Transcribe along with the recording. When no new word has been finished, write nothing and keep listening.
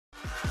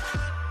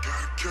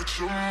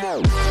Catch 'em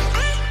all.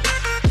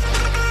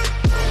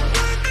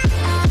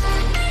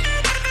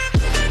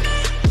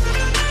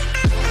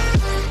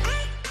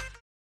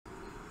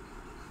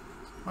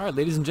 Alright,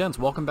 ladies and gents,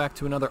 welcome back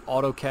to another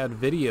AutoCAD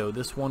video.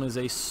 This one is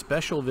a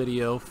special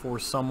video for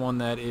someone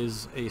that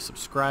is a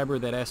subscriber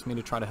that asked me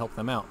to try to help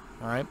them out.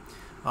 Alright,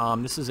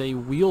 this is a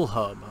wheel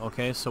hub.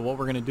 Okay, so what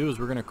we're going to do is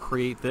we're going to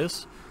create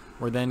this.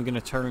 We're then going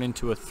to turn it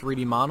into a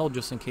 3D model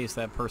just in case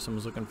that person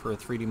was looking for a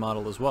 3D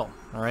model as well.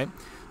 Alright,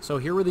 so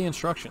here were the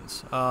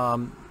instructions.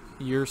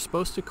 You're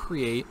supposed to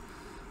create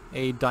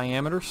a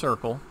diameter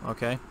circle,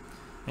 okay,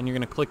 and you're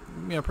going to click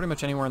pretty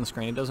much anywhere on the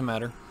screen, it doesn't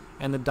matter.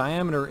 And the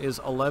diameter is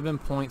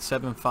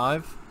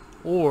 11.75,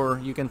 or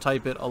you can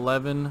type it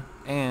 11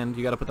 and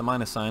you got to put the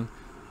minus sign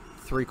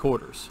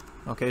 3/4.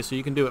 Okay, so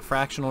you can do it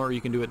fractional or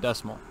you can do it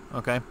decimal.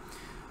 Okay,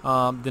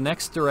 the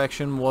next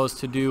direction was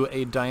to do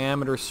a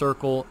diameter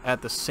circle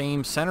at the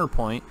same center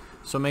point.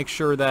 So make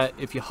sure that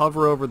if you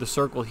hover over the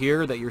circle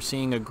here that you're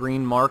seeing a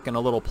green mark and a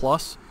little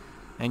plus,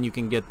 and you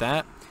can get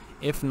that.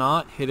 If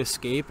not, hit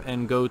escape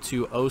and go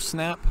to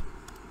OSnap.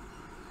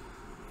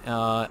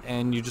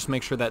 And you just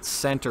make sure that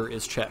center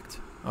is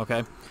checked.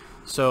 Okay,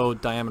 so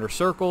diameter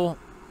circle,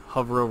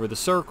 hover over the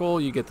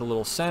circle, you get the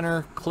little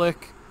center,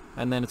 click,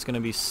 and then it's going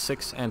to be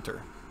 6,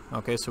 enter.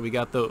 Okay, so we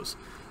got those.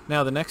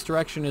 Now the next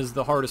direction is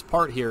the hardest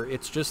part here.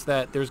 It's just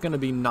that there's going to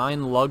be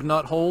 9 lug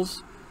nut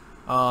holes,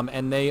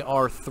 and they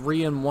are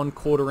 3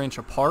 1/4 inch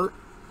apart,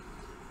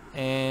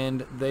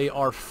 and they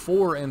are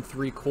 4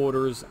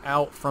 3/4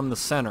 out from the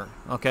center.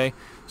 Okay,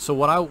 so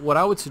what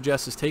I would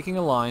suggest is taking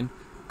a line,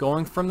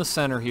 going from the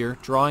center here,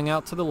 drawing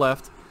out to the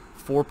left,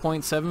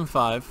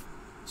 4.75,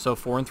 so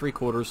 4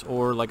 3/4,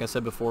 or like I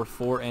said before,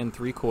 4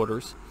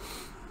 3/4.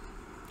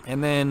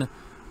 And then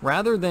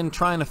rather than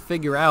trying to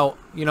figure out,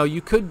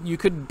 you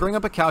could bring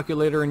up a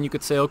calculator and you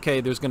could say,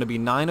 okay, there's going to be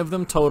 9 of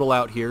them total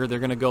out here. They're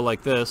going to go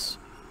like this.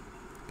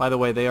 By the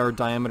way, they are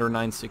diameter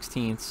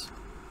 9/16.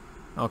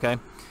 Okay.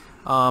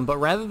 But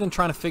rather than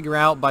trying to figure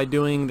out by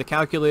doing the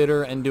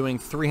calculator and doing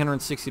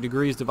 360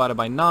 degrees divided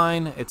by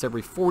 9, it's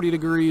every 40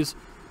 degrees.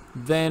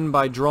 Then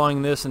by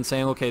drawing this and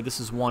saying, okay, this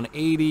is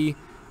 180,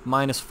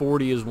 minus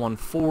 40 is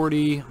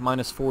 140,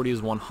 minus 40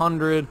 is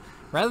 100.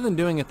 Rather than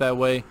doing it that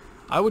way,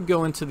 I would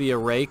go into the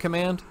array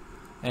command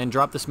and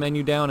drop this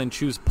menu down and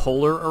choose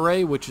polar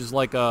array, which is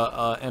like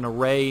an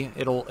array.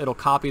 It'll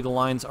copy the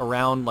lines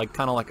around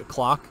kind of like a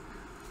clock.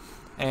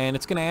 And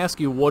it's going to ask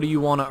you, what do you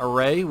want to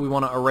array? We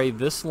want to array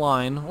this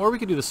line, or we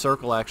could do the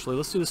circle actually.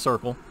 Let's do the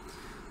circle.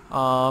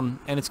 And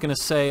it's going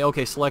to say,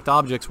 okay, select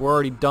objects. We're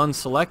already done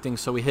selecting,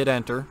 so we hit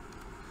enter.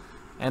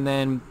 And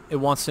then it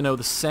wants to know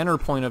the center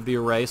point of the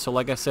array. So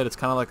like I said, it's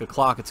kind of like a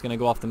clock. It's going to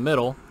go off the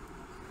middle.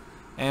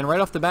 And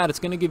right off the bat, it's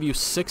going to give you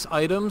 6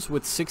 items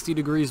with 60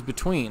 degrees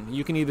between.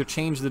 You can either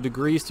change the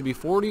degrees to be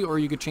 40, or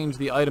you could change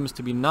the items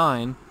to be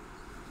 9.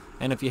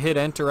 And if you hit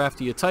enter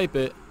after you type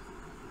it,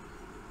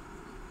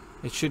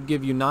 it should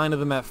give you 9 of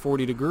them at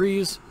 40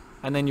 degrees.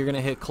 And then you're going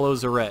to hit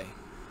close array.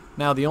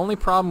 Now the only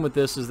problem with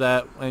this is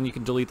that, and you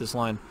can delete this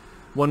line,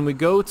 when we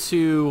go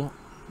to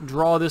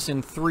draw this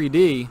in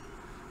 3D,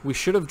 we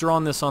should have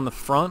drawn this on the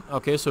front.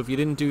 Okay, so if you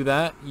didn't do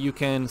that, you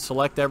can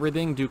select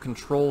everything, do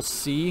Control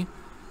C,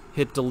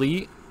 hit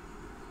delete.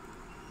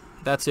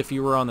 That's if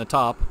you were on the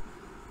top.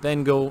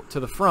 Then go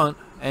to the front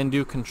and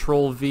do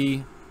Control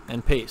V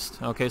and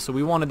paste. Okay, so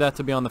we wanted that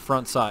to be on the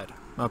front side.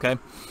 Okay,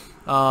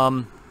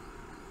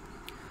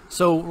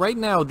 so right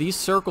now these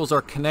circles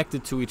are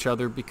connected to each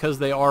other because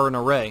they are an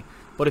array.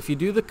 But if you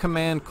do the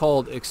command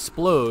called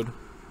explode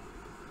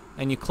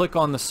and you click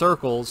on the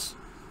circles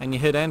and you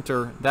hit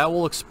enter, that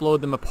will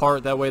explode them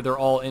apart. That way they're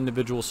all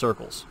individual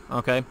circles.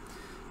 Okay,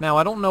 now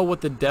I don't know what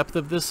the depth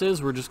of this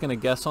is. We're just going to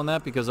guess on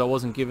that because I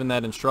wasn't given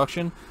that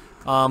instruction.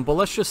 But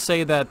let's just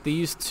say that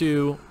these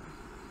two,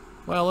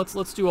 well,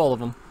 let's do all of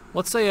them.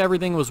 Let's say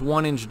everything was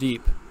 1 inch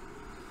deep.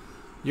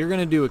 You're going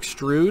to do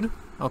extrude,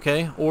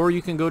 okay, or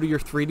you can go to your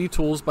 3D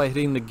tools by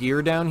hitting the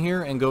gear down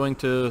here and going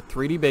to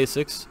 3D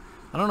basics.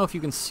 I don't know if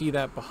you can see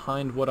that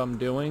behind what I'm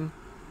doing.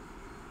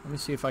 Let me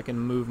see if I can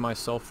move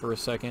myself for a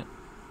second.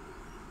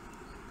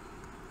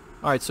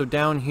 Alright, so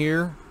down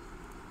here,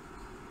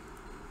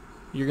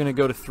 you're going to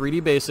go to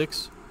 3D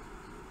Basics.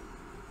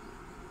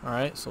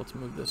 Alright, so let's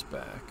move this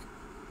back.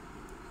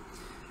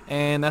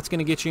 And that's going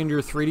to get you into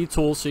your 3D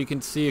tools, so you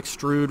can see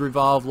Extrude,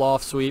 Revolve,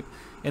 Loft, Sweep.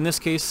 In this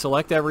case,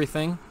 select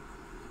everything.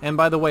 And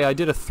by the way, I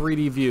did a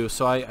 3D view,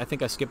 so I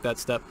think I skipped that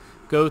step.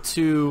 Go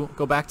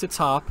back to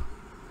top,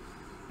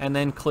 and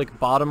then click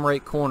bottom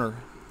right corner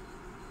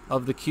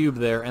of the cube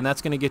there, and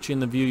that's going to get you in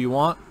the view you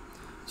want.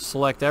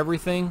 Select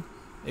everything,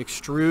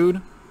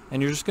 Extrude,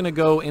 and you're just going to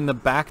go in the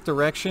back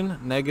direction,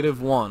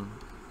 -1.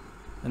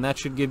 And that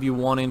should give you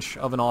 1 inch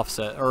of an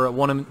offset, or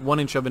 1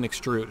 inch of an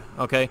extrude.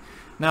 Okay.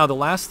 Now the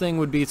last thing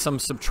would be some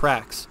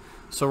subtracts.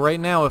 So right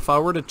now, if I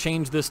were to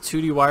change this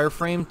 2D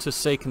wireframe to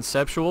say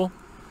conceptual,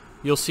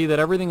 you'll see that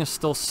everything is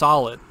still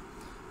solid.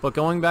 But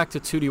going back to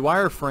 2D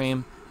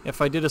wireframe,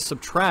 if I did a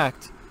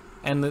subtract,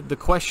 and the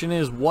question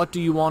is, what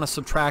do you want to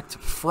subtract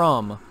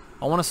from?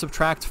 I want to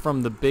subtract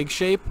from the big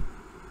shape,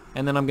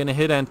 and then I'm going to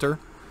hit enter.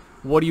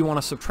 what do you want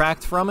to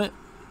subtract from it?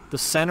 The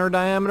center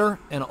diameter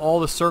and all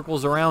the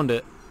circles around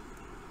it.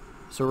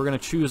 So we're going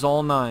to choose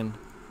all 9.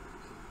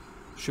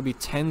 Should be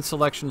 10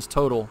 selections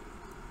total.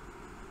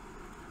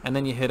 And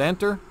then you hit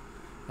enter.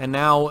 And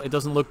now it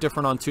doesn't look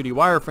different on 2D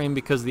wireframe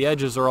because the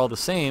edges are all the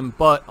same,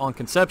 but on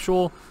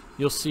conceptual,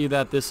 you'll see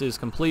that this is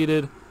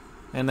completed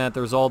and that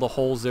there's all the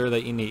holes there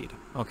that you need.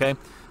 Okay,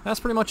 that's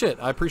pretty much it.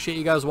 I appreciate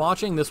you guys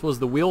watching. This was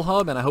the wheel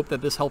hub, and I hope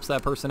that this helps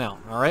that person out.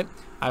 All right,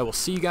 I will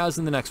see you guys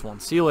in the next one.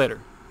 See you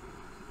later.